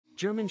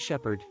German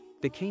Shepherd,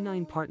 the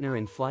canine partner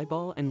in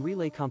flyball and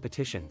relay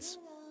competitions.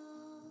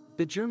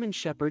 The German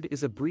Shepherd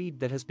is a breed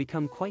that has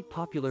become quite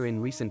popular in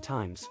recent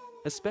times,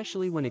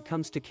 especially when it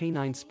comes to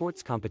canine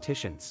sports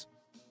competitions.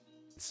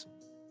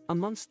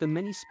 Amongst the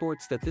many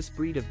sports that this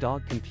breed of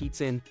dog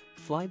competes in,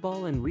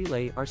 flyball and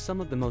relay are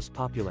some of the most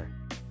popular.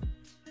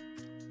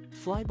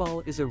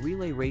 Flyball is a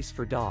relay race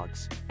for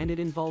dogs, and it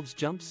involves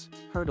jumps,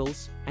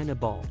 hurdles, and a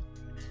ball.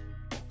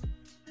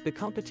 The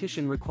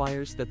competition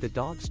requires that the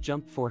dogs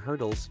jump 4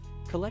 hurdles,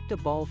 collect a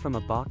ball from a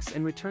box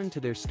and return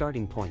to their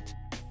starting point.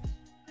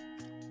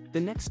 The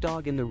next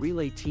dog in the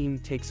relay team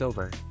takes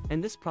over,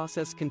 and this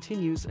process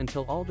continues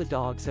until all the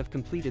dogs have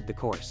completed the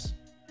course.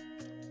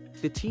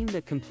 The team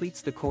that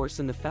completes the course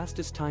in the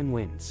fastest time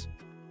wins.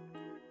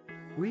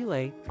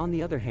 Relay, on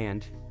the other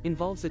hand,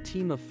 involves a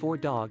team of 4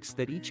 dogs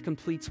that each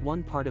completes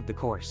one part of the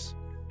course.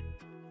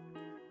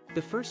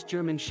 The first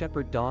German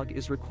Shepherd dog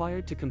is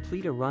required to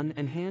complete a run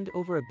and hand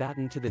over a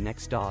baton to the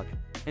next dog,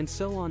 and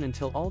so on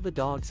until all the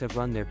dogs have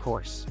run their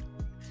course.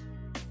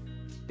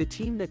 The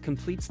team that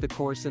completes the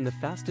course in the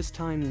fastest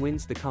time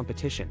wins the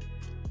competition.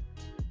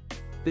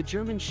 The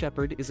German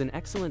Shepherd is an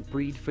excellent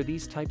breed for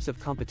these types of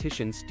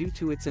competitions due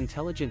to its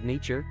intelligent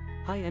nature,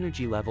 high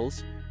energy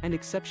levels, and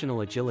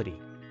exceptional agility.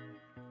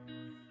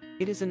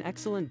 It is an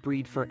excellent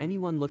breed for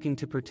anyone looking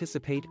to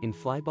participate in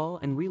flyball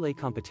and relay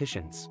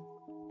competitions.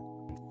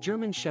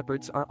 German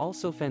Shepherds are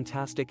also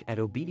fantastic at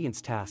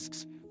obedience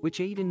tasks, which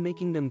aid in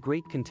making them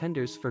great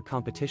contenders for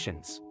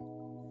competitions.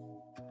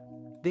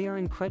 They are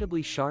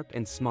incredibly sharp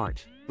and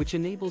smart, which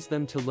enables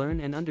them to learn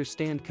and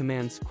understand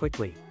commands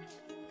quickly.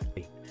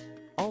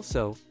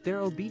 Also, their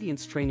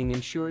obedience training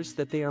ensures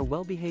that they are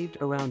well behaved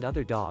around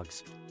other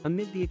dogs,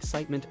 amid the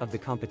excitement of the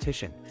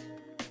competition.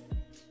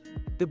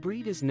 The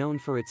breed is known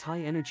for its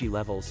high energy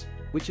levels,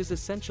 which is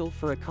essential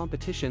for a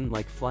competition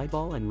like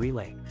flyball and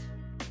relay.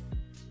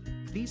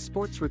 These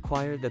sports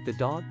require that the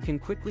dog can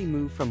quickly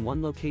move from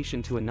one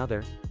location to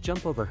another,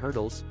 jump over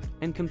hurdles,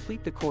 and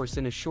complete the course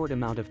in a short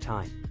amount of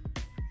time.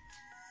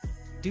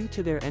 Due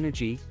to their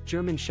energy,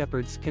 German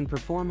Shepherds can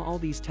perform all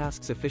these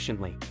tasks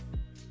efficiently.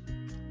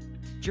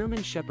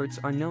 German Shepherds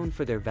are known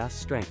for their vast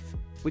strength,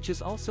 which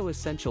is also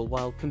essential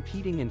while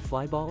competing in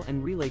flyball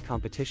and relay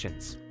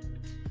competitions.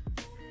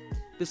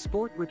 The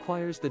sport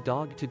requires the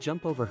dog to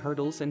jump over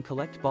hurdles and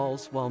collect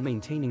balls while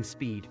maintaining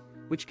speed,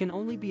 which can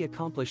only be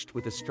accomplished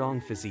with a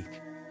strong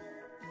physique.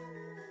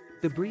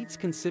 The breed's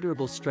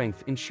considerable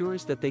strength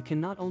ensures that they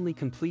can not only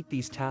complete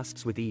these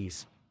tasks with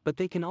ease, but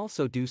they can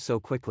also do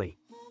so quickly.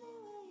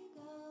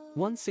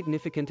 One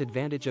significant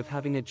advantage of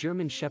having a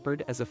German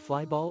Shepherd as a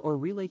flyball or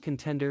relay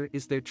contender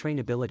is their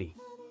trainability.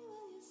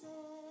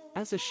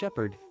 As a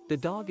shepherd, the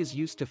dog is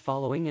used to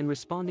following and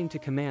responding to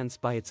commands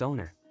by its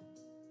owner.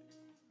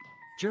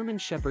 German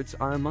Shepherds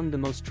are among the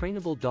most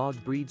trainable dog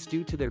breeds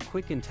due to their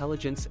quick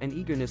intelligence and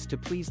eagerness to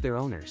please their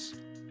owners.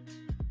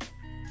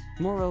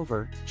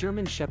 Moreover,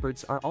 German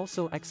Shepherds are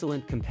also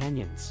excellent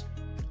companions.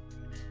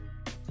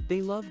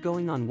 They love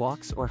going on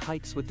walks or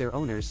hikes with their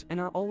owners and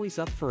are always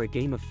up for a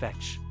game of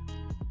fetch.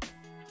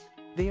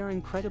 They are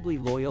incredibly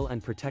loyal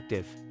and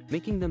protective,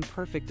 making them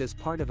perfect as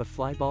part of a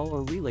flyball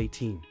or relay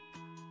team.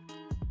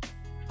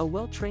 A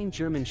well-trained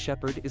German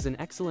Shepherd is an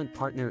excellent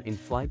partner in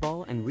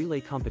flyball and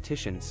relay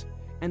competitions,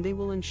 and they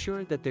will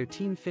ensure that their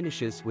team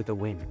finishes with a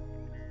win.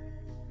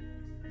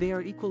 They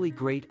are equally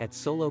great at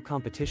solo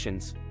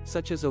competitions,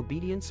 such as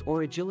obedience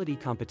or agility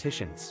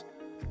competitions.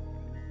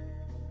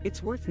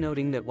 It's worth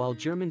noting that while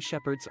German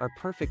Shepherds are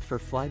perfect for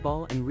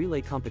flyball and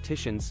relay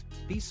competitions,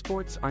 these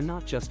sports are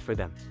not just for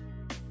them.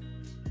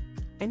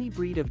 Any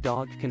breed of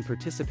dog can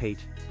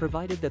participate,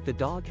 provided that the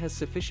dog has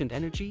sufficient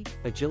energy,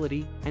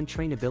 agility, and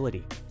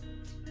trainability.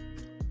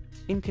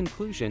 In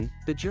conclusion,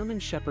 the German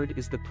Shepherd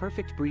is the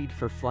perfect breed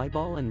for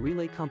flyball and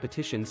relay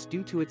competitions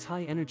due to its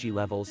high energy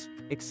levels,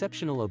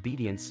 exceptional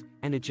obedience,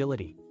 and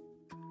agility.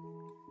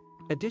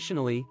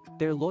 Additionally,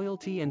 their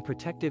loyalty and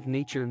protective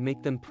nature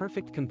make them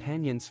perfect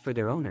companions for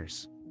their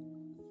owners.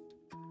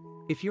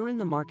 If you're in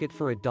the market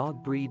for a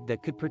dog breed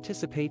that could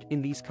participate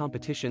in these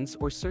competitions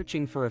or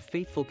searching for a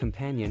faithful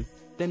companion,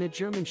 then a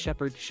German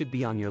Shepherd should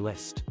be on your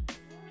list.